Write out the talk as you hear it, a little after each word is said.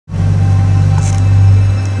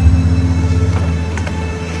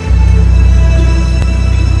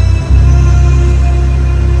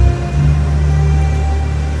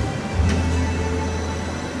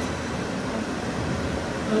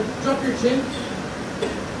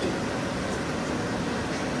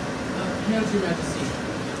Hands, Your Majesty.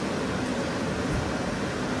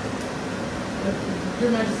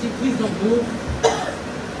 Your Majesty, please don't move.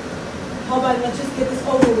 How about let's just get this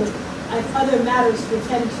over with? I have other matters to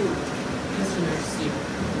attend to. Yes, Your Majesty.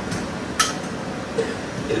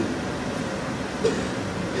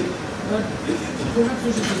 Perhaps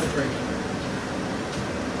we should take a break.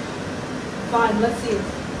 Fine, let's see it.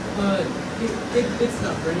 It's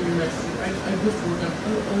not ready, Your Majesty. I wish to work on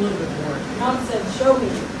a little bit more. Nonsense, show me.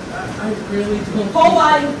 I really don't.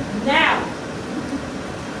 Holbein, now!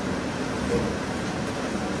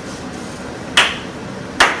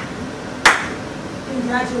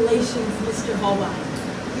 Congratulations, Mr. Holbein.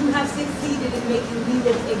 You have succeeded in making me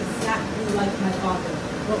look exactly like my father.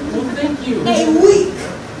 Well, thank you. A weak,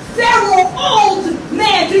 feral, old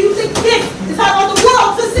man! Do you think this is how I want the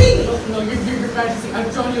world to see me? No, Your Majesty,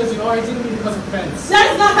 I've drawn you as you are. I didn't mean to cause offense.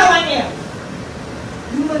 That is not how I am!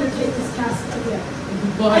 You undertake this task again.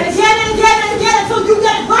 But... And again and again and again until you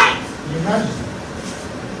get it right! Your Majesty.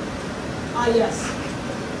 Ah, yes.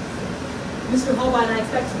 Mr. Holbein, I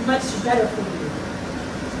expect much better from you.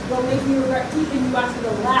 Don't make me regret keeping you after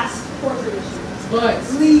the last portrait issue. But...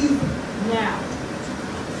 Leave now.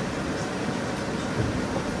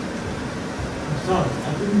 I'm sorry,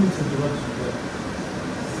 I didn't mean to interrupt you, but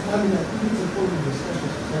I mean, I think it's important to discuss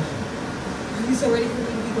your succession. Are you so ready for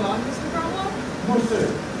me to be gone, Mr. Cromwell? No,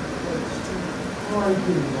 sir. How are you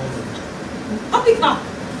getting older? Poppycock!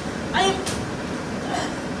 I am...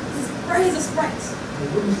 spry as a sprite.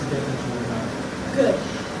 The witness is dead that you were about. Good.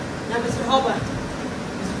 Now, Mr. Holbein.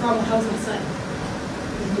 Mr. Cromwell, how's my son?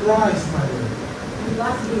 He lies, my lord. I'm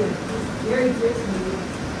glad to hear. He's very dear to me.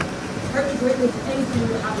 It's hurt me greatly if anything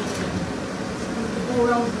would happen to him. He's the whole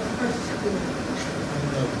realm of the precious to me. I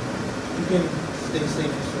know. You can stay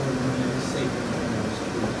safe and sure and he's safe in the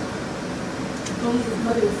school. If only his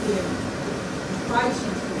mother was here. His pride she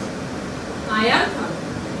was here. I am coming.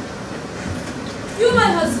 You and my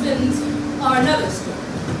husband are another story.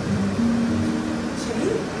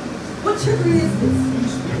 Jay? What trickery is this? You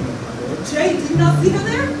speak, my lord. Jay, do you not see her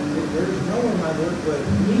there? There is no one, my lord, but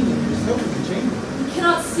me and yourself in the chamber. You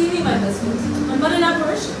cannot see me, my husband. I'm but an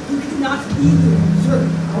apparition. You cannot be here. Sir,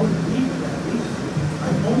 I would believe in that reason. I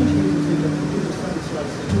only came to take up the business something so I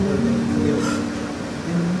said the word that you give.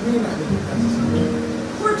 And you may not think that's a secret.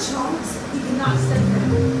 Poor Charles. He cannot send for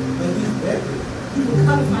him. But he's better. He will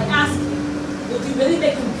come if I ask him. Would you really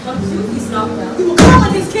make him come to you if he's not well? He will come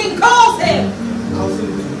when his king calls him! I'll send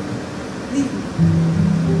it to you. Leave me.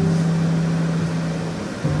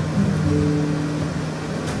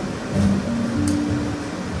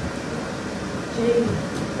 Jay,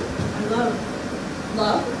 I love.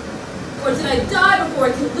 Love? Or did I die before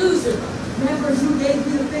I could lose your love? Remember, you gave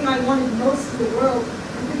me the thing I wanted most in the world. I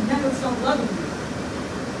could never stop loving you.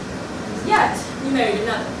 Yet, you married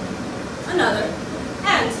another. Another.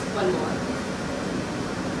 And one more.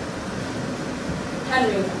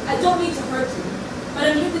 Henry, I don't mean to hurt you, but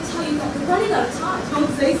I'm here to tell you that we're running out of time. Don't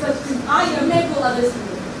say such things. I You am. may will others do,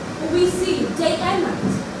 but we see you day and night.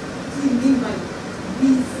 What do you mean by we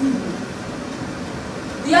see you?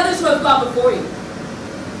 The others who have gone before you.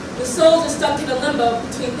 The souls are stuck in a limbo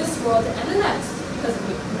between this world and the next because of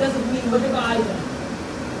you. It doesn't mean what have I done?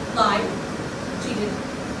 Lied, cheated,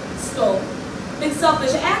 stole, been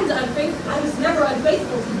selfish and unfaithful. I was never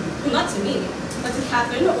unfaithful to you. Well, not to me, but to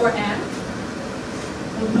Catherine or Anne.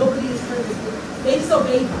 Well, nobody is perfect. They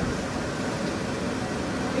disobeyed her.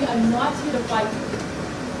 I'm not here to fight you.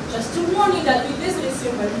 Just to warn you that we visited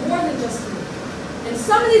soon by more than just me. And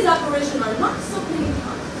some of these apparitions are not so pretty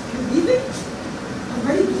kind. You're leaving?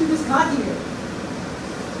 Already, but you just got here.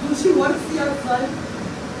 Don't you want to see our son?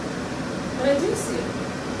 But I do see him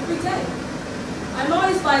every day. I'm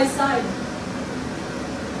always by his side.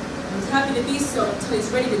 I'm happy to be so until he's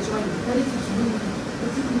ready to join me. Ready to join you. What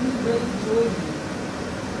do you mean ready to join you?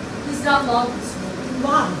 He's not long this morning.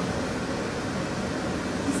 Why?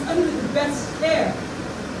 He's under the best care.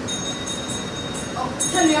 Oh,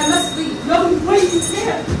 Henry, I must leave. No, wait, you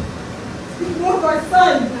can't. Speak more of our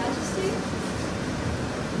son. Majesty?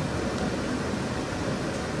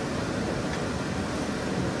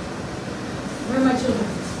 Where are my children?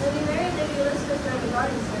 Lady Mary and Lady Elizabeth are in the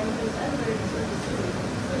garden side because Edinburgh is with the city.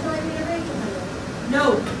 Would you like me to arrange with her? No.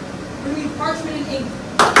 Bring me parchment and ink.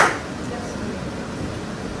 Yes, ma'am.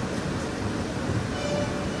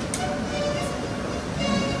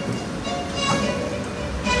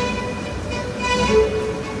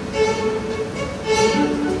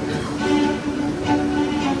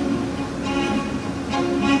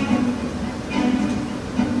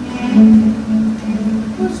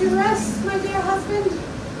 Won't you rest, my dear husband?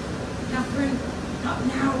 Catherine, Stop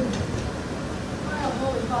now. My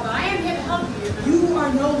holy father, I am here to help you. You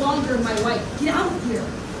are no longer my wife. Get out of here.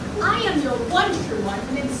 I am your one true wife,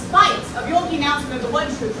 and in spite of your denouncement of the one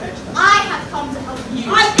true church, I have come to help you.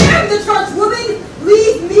 I am the church woman.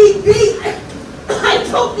 Leave me be. I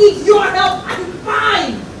don't need your help. I'm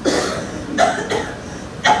fine.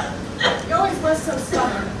 You always were so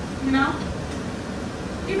stubborn, you know?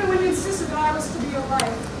 Even when you insisted that I was to be your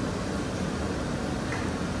wife.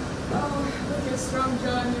 Oh, with your strong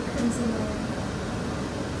jaw and your crimson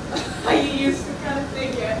hair. You used to kind of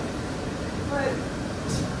figure. But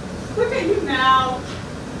look at you now.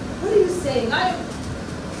 What are you saying? I'm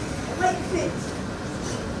like fit.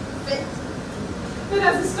 Fit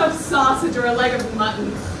as a stuffed sausage or a leg of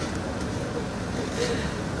mutton.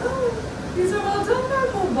 Oh, these are well done,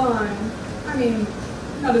 Michael Barn. I mean,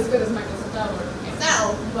 not as good as Michael Sotelo or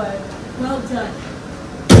myself, but Well done.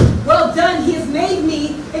 Well done. He has made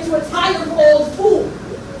me into a tired old fool.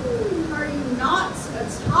 are you not a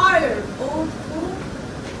tired old fool?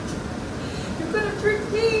 You could have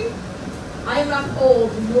tricked me. I am not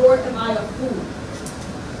old, nor am I a fool.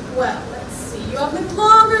 Well, let's see. You have lived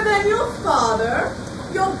longer than your father,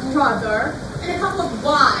 your brother, and a couple of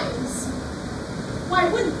wives. Why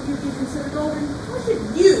wouldn't you be considered old? And how should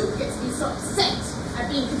you get to be so upset at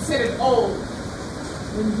being considered old?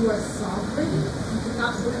 When you are sovereign, you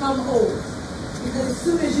cannot become old. Because as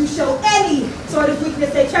soon as you show any sort of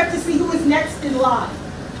weakness, they check to see who is next in line.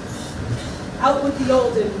 Out with the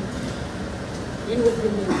old and in with the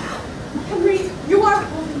new. Henry, you are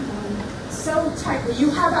holding on so tightly. You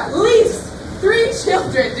have at least 3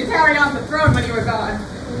 children to carry on the throne when you are gone.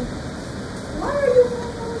 Why are you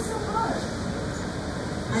holding on so hard?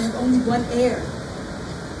 I have only one heir.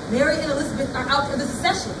 Mary and Elizabeth are out for the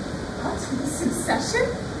succession. What? The succession?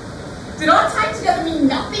 Did our time together mean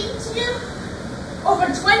nothing to you? Over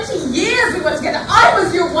 20 years we were together. I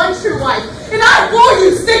was your one true wife, and I bore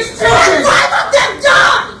you 6 children. And 5 of them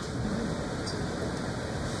died!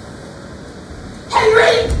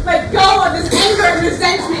 Henry, let go of this anger and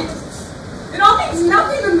resentment. It all means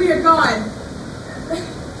nothing when we are gone.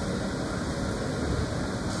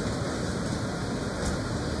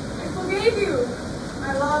 I forgave you,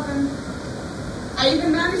 my love, and I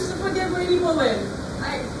even managed to forgive Lady Bullen.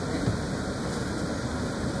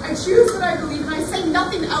 I choose what I believe, and I say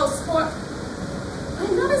nothing else, for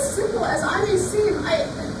I'm not as simple as I may seem.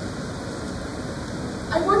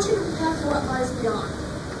 I want you to prepare for what lies beyond.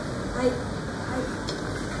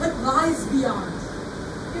 What lies beyond?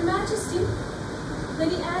 Your Majesty,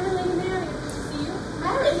 Lady Anne and Lady Mary, to see you.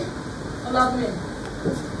 Mary! Allow me.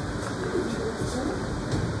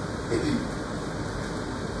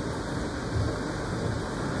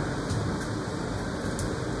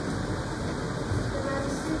 Your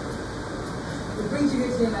Majesty, What brings you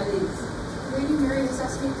here today, my ladies? Lady Mary has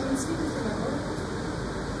asked me to come and speak with you, my lord.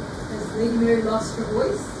 Has Lady Mary lost her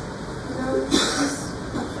voice? No, she's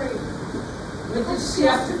afraid. What does she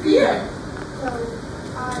have to fear? So,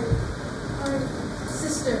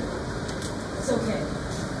 Sister, it's okay.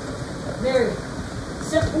 Mary,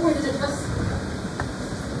 step forward and address.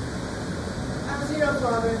 as you know,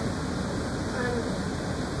 Father, I'm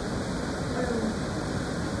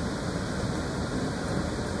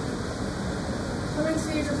coming to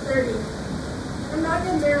the age of 30. I'm not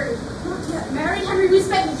yet married. Not yet married, Henry. We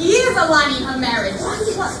spent years aligning her marriage.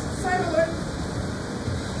 What? Sorry, my lord.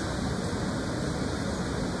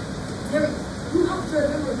 Mary, you have to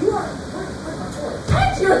remember, you are one of our boys.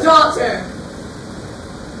 And your daughter.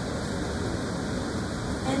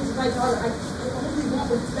 And my daughter, I only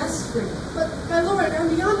want what's best for you. But, my lord, I'm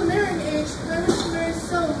beyond the marrying age. I wish to marry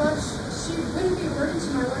so much. She wouldn't be a burden to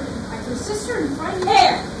my lord and like her sister and find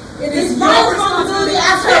Here, It is my responsibility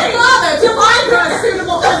as her father to find her a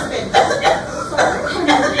suitable husband.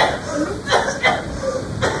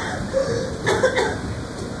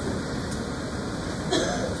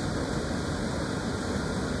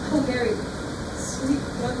 Oh, Mary, sweet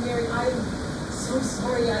young Mary, I am so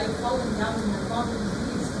sorry I have fallen down in my father's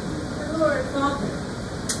knees to you. my lord. Father,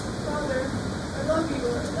 Father, I love you.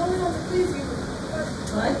 I only want to please you. But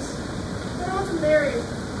what? I want to marry.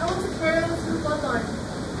 I want to carry on through the bloodline.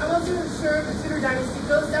 I want to ensure the Tudor dynasty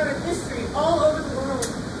goes down in history all over the world.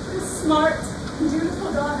 This smart,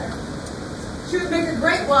 beautiful daughter. She would make a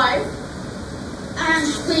great wife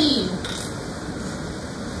and queen.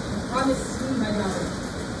 Promise me, my daughter,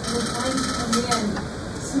 I will find you a man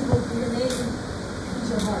suitable for your name and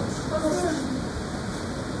your heart.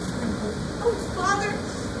 Oh, Father.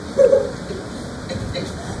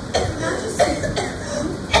 Majesty,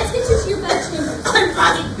 Let's get you to your bedchamber. I'm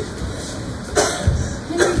fine.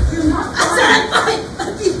 Henry, you're not I said I'm fine.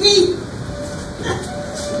 Let me be.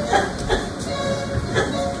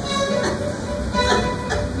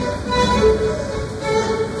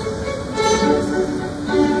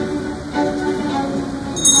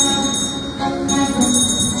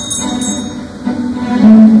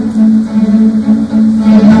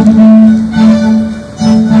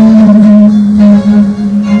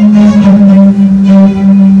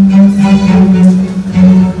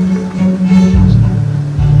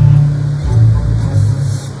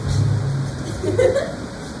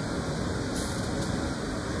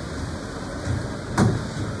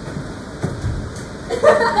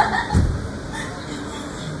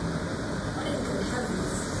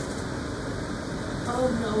 Oh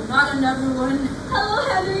no, not another one. Hello,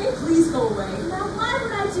 Henry. Please go away. Now, why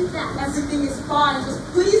would I do that? Everything is fine. Just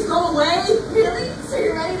please go away. Really? So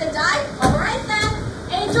you're ready to die? All right then.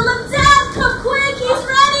 Angel of Death, come quick. He's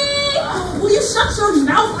ready. Will you shut your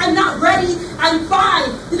mouth? I'm not ready. I'm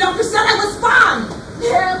fine. The doctor said I was fine.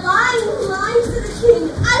 They're lying to the king.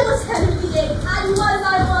 I was Henry VIII. I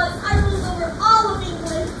ruled over all of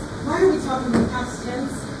England. Why are we talking in past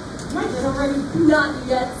tense? Am I dead already? Not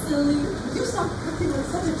yet, silly. You stop acting like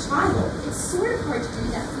such a child. It's sort of hard to do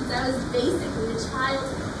that since I was basically a child.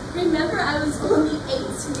 Remember, I was only 8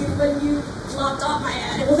 when you lopped off my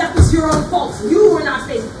head. Well, that was your own fault. You were not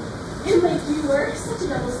faithful. And like you were, such a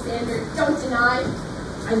double standard. Don't deny.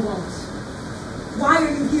 I won't. Why are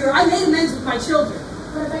you here? I made amends with my children.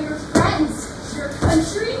 What about your friends? Your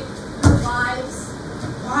country? Your wives?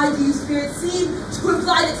 Why do you spirits seem to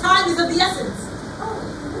imply that time is of the essence? Oh,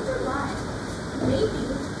 I wonder why. Maybe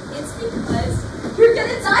it's because you're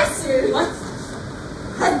gonna die soon. What?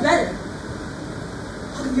 I'd better.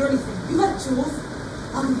 I'll give you anything. You like jewels?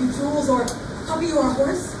 I'll give you jewels or a puppy or a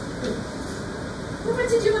horse. What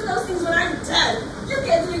would you do with those things when I'm dead? You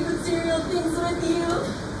can't do material things with you.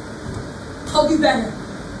 I'll be better.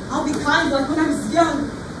 I'll be kind like when I was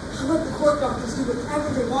young. I'll let the court doctors do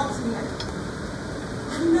whatever they want to me.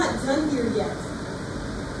 I'm not done here yet.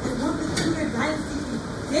 I want the Tudor dynasty to be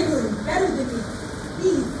bigger and better than me.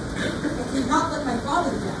 Please, I cannot let my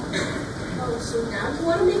father down. Oh, so now you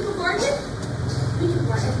want to make a bargain? We can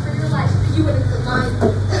bargain for your life, but you wouldn't for mine.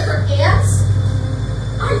 And for ants?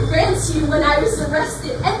 I ran to you when I was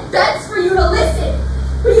arrested and begged for you to listen,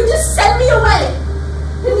 but you just sent me away.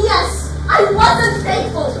 And yes, I was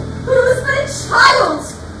unfaithful, but it was but a child.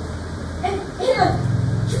 And Anna,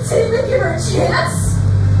 you didn't even give her a chance.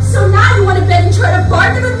 So now you want to beg and try to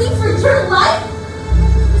bargain with me for your life?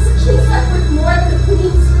 Is a king's life worth more than a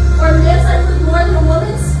queen's, or a man's life worth more than a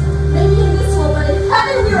woman's? Maybe in this world, but in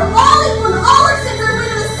heaven we are all equal and all our sins are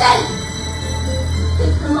rid of the same.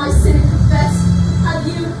 Think for my sin and confess. Have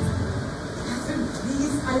you? Catherine,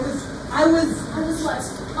 please, I was what?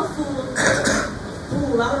 A fool.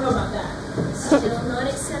 Fool, I don't know about that. Still not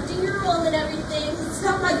accepting your role and everything. It's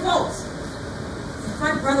not my fault. If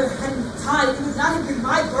my brother hadn't died, it would not have been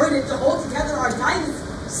my burden to hold together our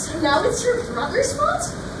dynasty. So now it's your brother's fault?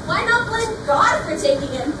 Why not blame God for taking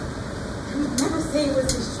him? I would never say it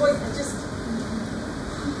was his choice.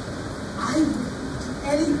 I would do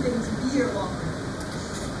anything to be here longer.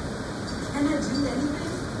 Can I do anything?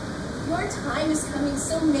 Your time is coming,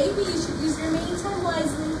 so maybe you should use your remaining time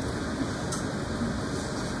wisely.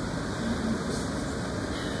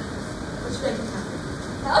 What should I do,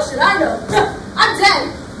 Catherine? How should I know? I'm dead.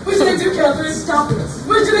 What should I do, Catherine? Stop it.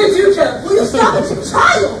 What should I do, Catherine? Will you stop it, you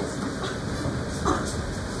child?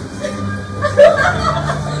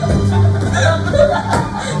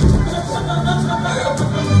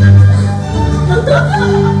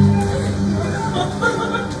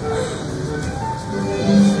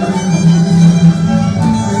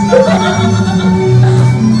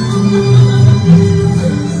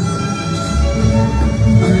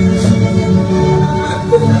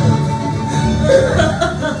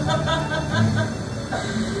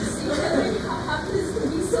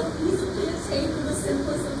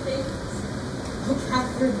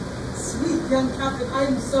 Young Captain, I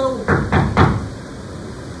am so... Your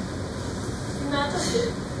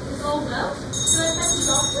Majesty, is all well? Should I fetch a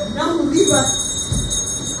doctor? No, leave us.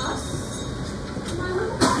 Us? My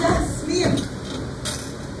little... Yes, me and...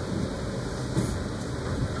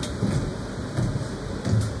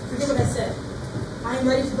 Forget what I said. I am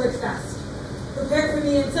ready to break fast. Prepare for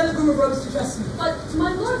me and send a groom of robes to dress me. But,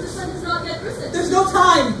 my lord, the sun has not yet risen. There's no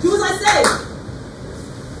time. Do as I say.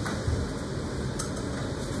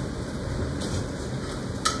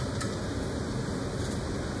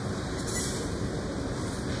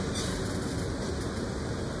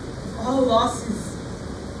 All losses,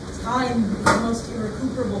 time is the most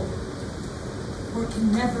irrecuperable, or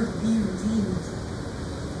can never be redeemed.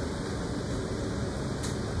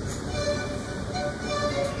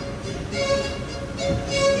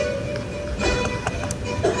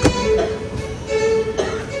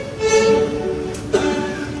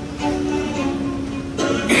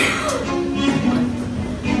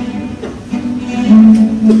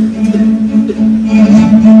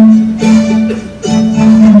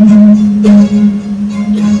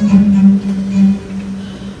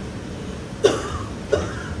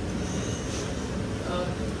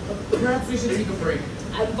 Perhaps we should take a break.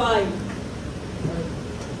 I'm fine.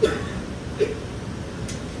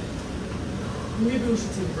 Maybe we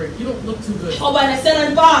should take a break. You don't look too good. Hold on, I said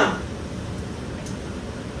I'm fine.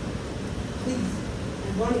 Please, I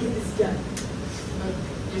want to get this done.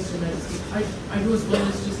 Yes, Your Majesty. I do as well.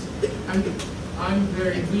 It's just I'm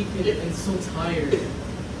very weak and so tired.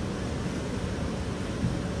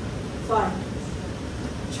 Fine.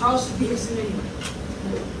 Charles should be here soon anyway.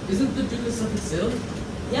 Isn't the Duke of Sussex ill?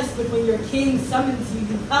 Yes, but when your king summons you,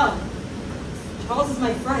 you come. Charles is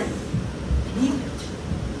my friend. I need him.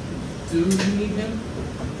 Do you need him?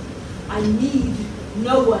 I need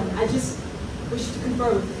no one. I just wish to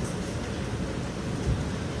confer with him.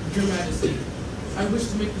 Your Majesty, I wish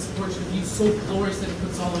to make this portrait of you so glorious that it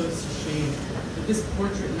puts all of us to shame. That this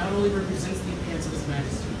portrait not only represents the advance of His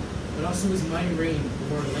Majesty, but also His mighty reign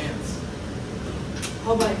over our lands.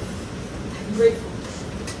 All right. I'm grateful.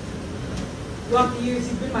 Throughout the years,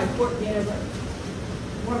 you've been my court manner, but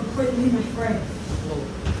more importantly, my friend. Well,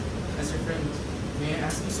 as your friend, may I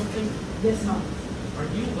ask you something? Yes, Mom. Are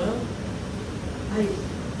you well?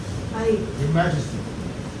 Your Majesty,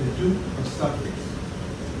 the Duke of Sussex.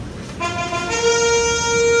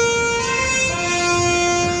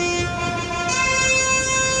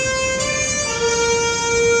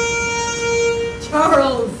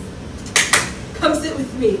 Charles! Come sit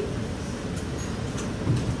with me.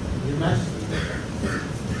 Your Majesty,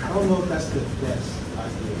 I don't know if that's the best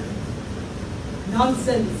idea.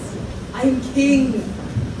 Nonsense. I am king.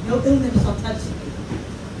 No illness shall touch me.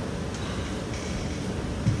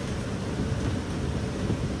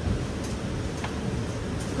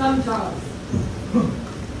 Come, Charles.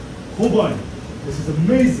 Hold on. This is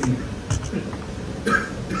amazing.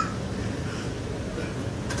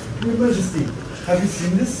 Your Majesty, have you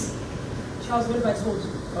seen this? Charles, what have I told you?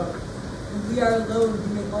 When we are alone, you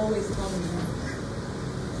may always call me now.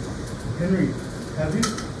 Henry, have you?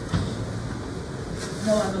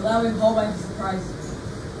 No, I'm allowing Holbein to surprise you.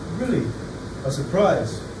 Really? A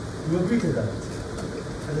surprise? You agree to that?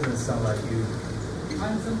 That doesn't sound like you.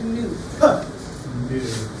 Find something new. Ha! New.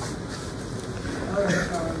 All right,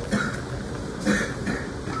 Charles.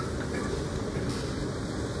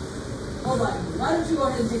 Holbein, why don't you go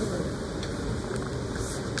ahead and take a look?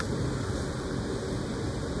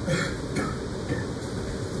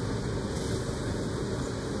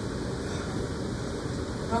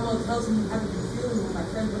 Cromwell tells me you haven't been feeling well, my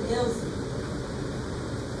friend. What ails you?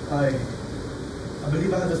 I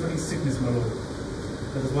believe I had a running sickness, my lord.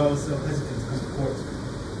 That is why I was so hesitant to come to court.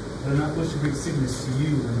 I do not wish to bring sickness to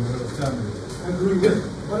you and your royal family. Henry,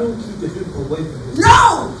 why don't we keep the Duke away from this?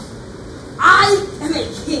 No! I am a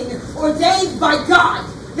king ordained by God.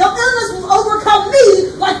 No illness will overcome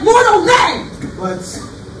me like mortal men! But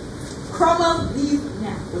Cromwell, leave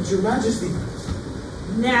now. Your Majesty,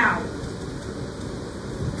 Now.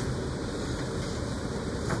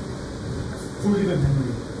 Forgive him,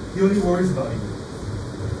 Henry. He only worries about you.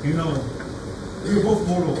 You know, we are both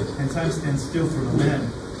mortal, and time stands still for no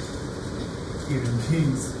man. Even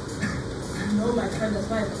kings. I know, my friend, that's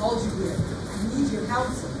why I called you here. I need your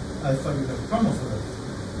counsel. I thought you had Cromwell for that.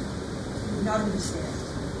 You do not understand.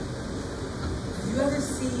 Have you ever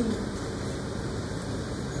seen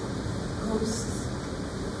ghosts?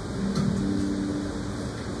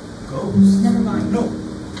 Ghosts? Never mind. No.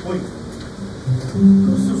 Wait.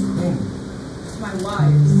 Ghosts of whom? My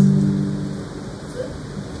wives.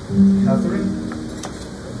 Catherine?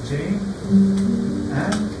 Jane?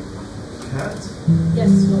 Anne? Kat?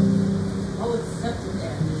 Yes, well, all except for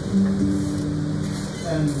Anne.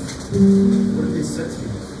 And what did they say to you?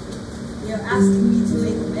 They are asking me to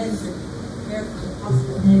make amends and prepare for the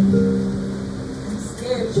possible end. I'm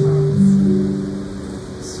scared, Charles.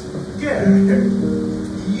 Scared?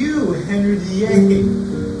 You, Henry VIII,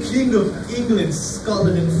 King of England,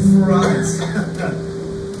 Scotland, and France.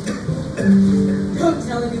 Don't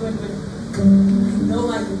tell anyone, but I know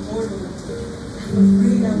I'm immortal. I'm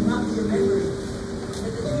afraid I'll not be remembered.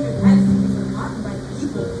 That the Tudor dynasty will be forgotten by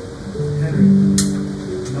people. Henry,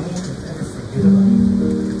 no one can ever forget about you.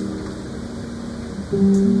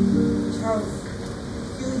 Charles, I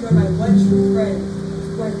feel you are my one true friend,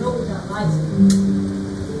 who I know would not lie to me.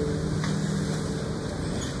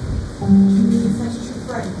 You being such a true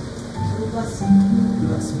friend, I will bless you.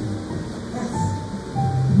 Bless me. Yes.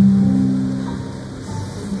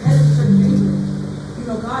 Head of the Church of England, you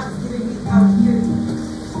know God has given me the power to hear you. To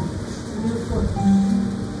move forward.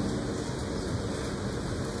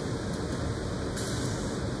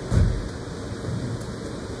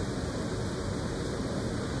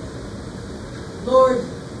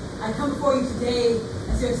 I come before you today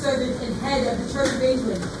as your servant and head of the Church of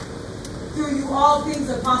England. Through you all things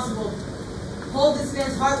are possible. Hold this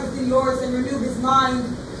man's heart within yours and renew his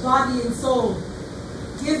mind, body, and soul.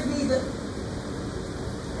 Give me him,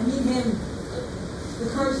 the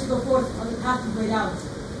courage to go forth on the path you've laid out.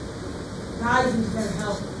 Guide him to better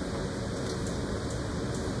health.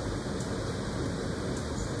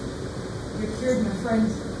 You're cured, my friend.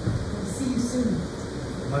 I'll see you soon.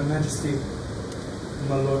 My Majesty,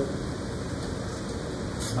 my Lord,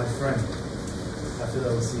 my friend, I feel I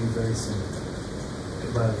will see you very soon.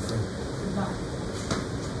 Goodbye, my friend. Goodbye.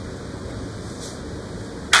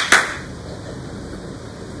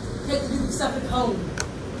 Take the Duke of Suffolk home.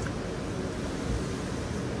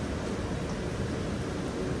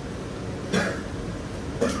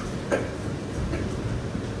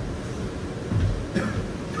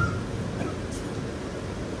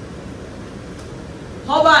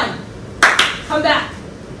 Holbein, come back.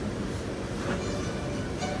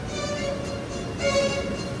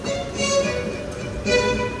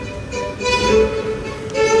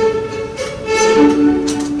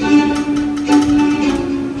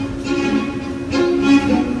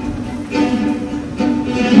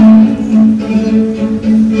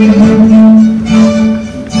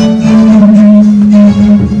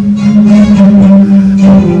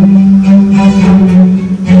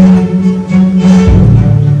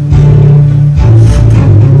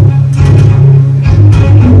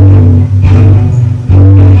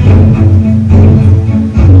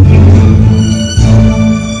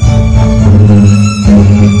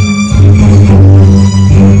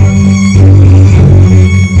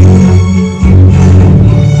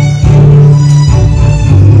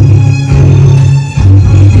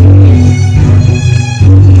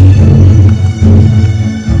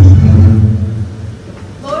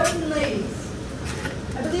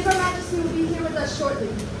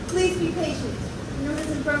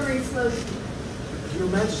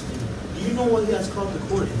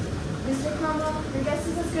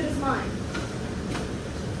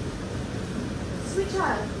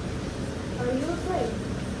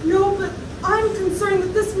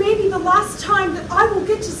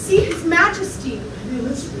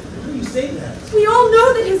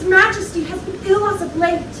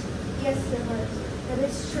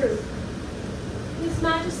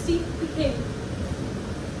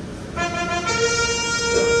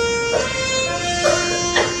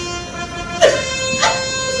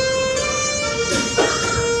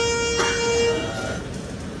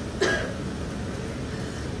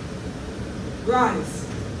 Rise.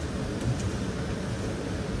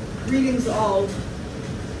 Greetings all,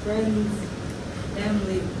 friends,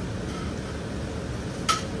 family.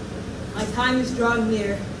 My time is drawing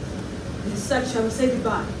near, and as such I will say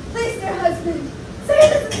goodbye. Please, dear husband, say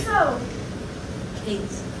it isn't so.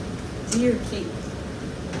 Kate, dear Kate,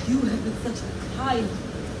 you have been such a kind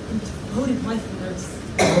and devoted wife and nurse.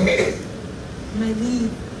 When I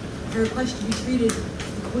leave, I request you be treated as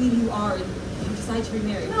the queen you are if you decide to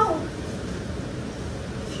remarry. No.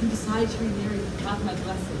 If you decide to remarry, you have my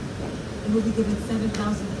blessing, and will be given £7,000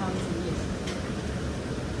 a year.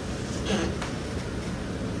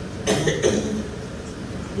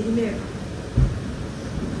 Lady Mary.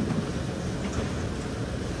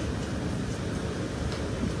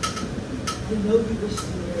 I know you wish to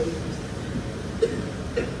marry me.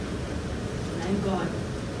 When I am gone,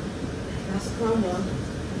 I ask Cromwell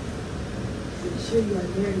to ensure you are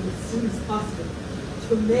married as soon as possible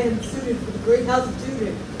to a man suited for the great house of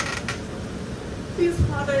Tudor. Please,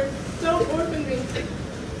 Father, don't orphan me.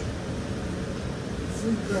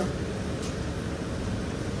 Sweet girl.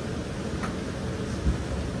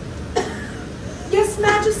 Yes,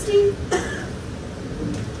 Majesty?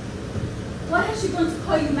 Why has she grown to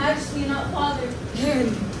call you Majesty and not Father?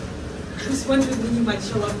 Anne, I was wondering when you might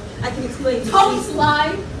show up. I can explain. Don't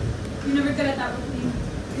lie! You're never good at that with me.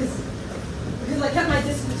 Because I kept my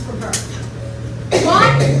distance from her.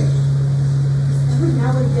 What? Every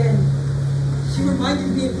now and again, she reminded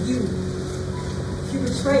me of you. Your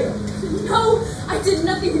betrayal. No, I did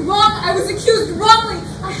nothing wrong. I was accused wrongly.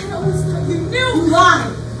 I had always thought you knew. You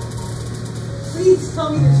lied. Please tell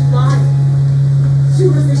me that you lied. She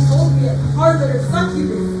was they told me at harlot or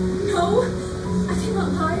succubus. No, I cannot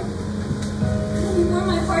lie. I only wore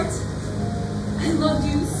my heart. I loved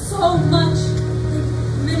you so much. Like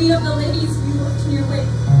many of the ladies you left in your wake.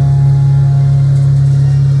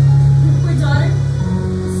 Your poor daughter,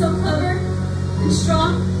 so clever and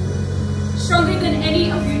strong. Stronger than any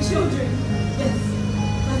of your children. Yes,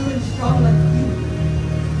 clever and strong like you.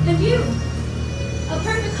 And you. A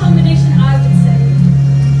perfect combination, I would say.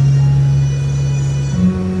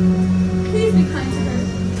 Please be kind to her.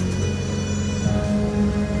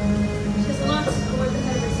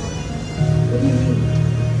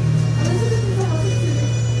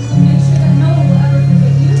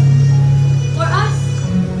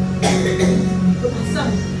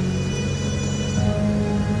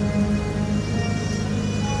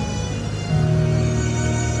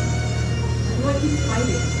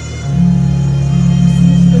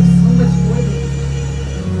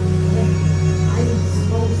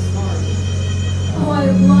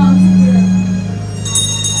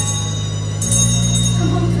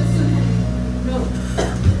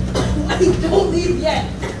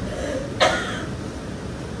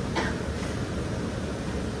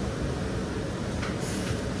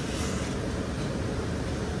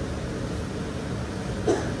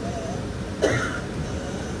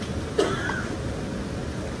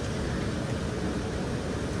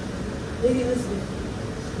 Lady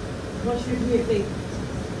Elizabeth, I want you to do me a favor.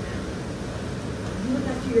 You look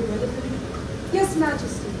after your brother for me? Yes,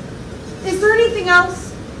 Majesty. Is there anything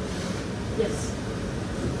else? Yes.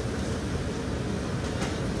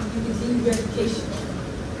 You continue your education.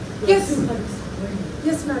 Yes. Yes.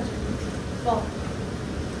 Yes, Majesty. Fall.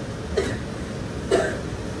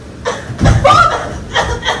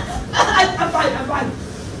 I'm fine.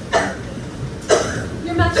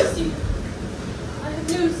 Your Majesty, I have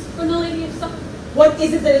news from the Lady of Suffolk. What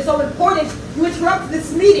is it that is so important? You interrupt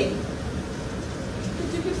this meeting. The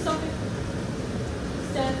Duke of Suffolk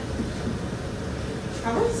is dead.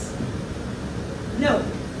 Charles? No.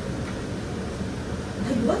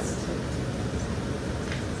 I was told.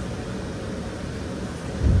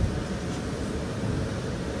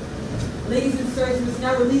 Ladies and sirs, you must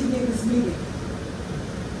now relieve me of this meeting.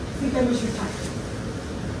 I think I must retire.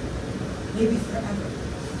 Maybe forever.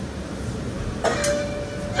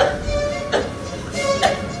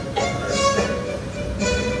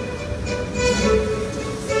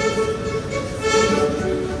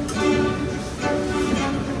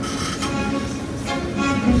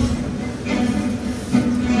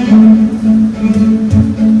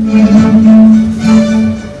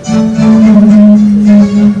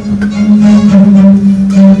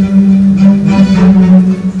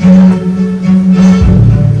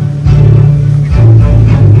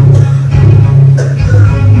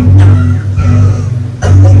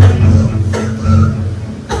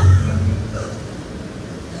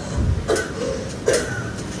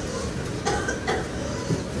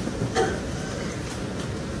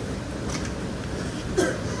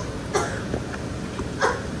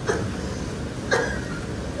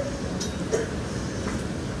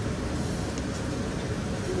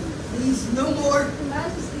 Please, no more. Your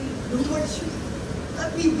Majesty. No more truth.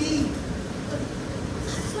 Let me be.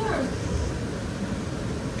 Sir.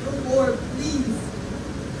 No more, please.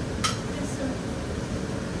 Yes, sir.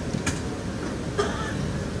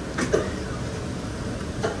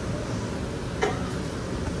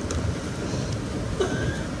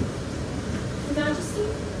 Your Majesty,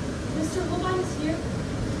 Mr. Holbein is here.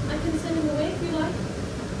 I can send him away if you like.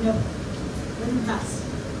 No. Let him pass.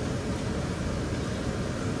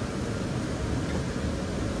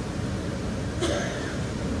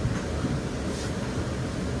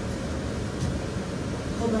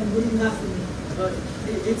 Hold on, what do you have for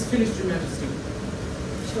me? It's finished, Your Majesty.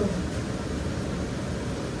 Show me.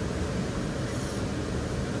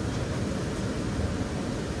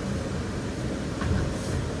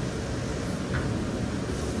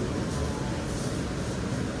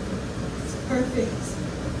 It's perfect.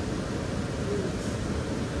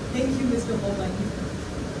 Thank you, Mr. Holbein.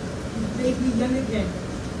 You've made me young again.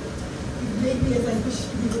 You've made me as I wish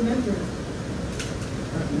to be remembered.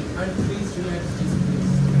 I'm pleased Your Majesty's pleased.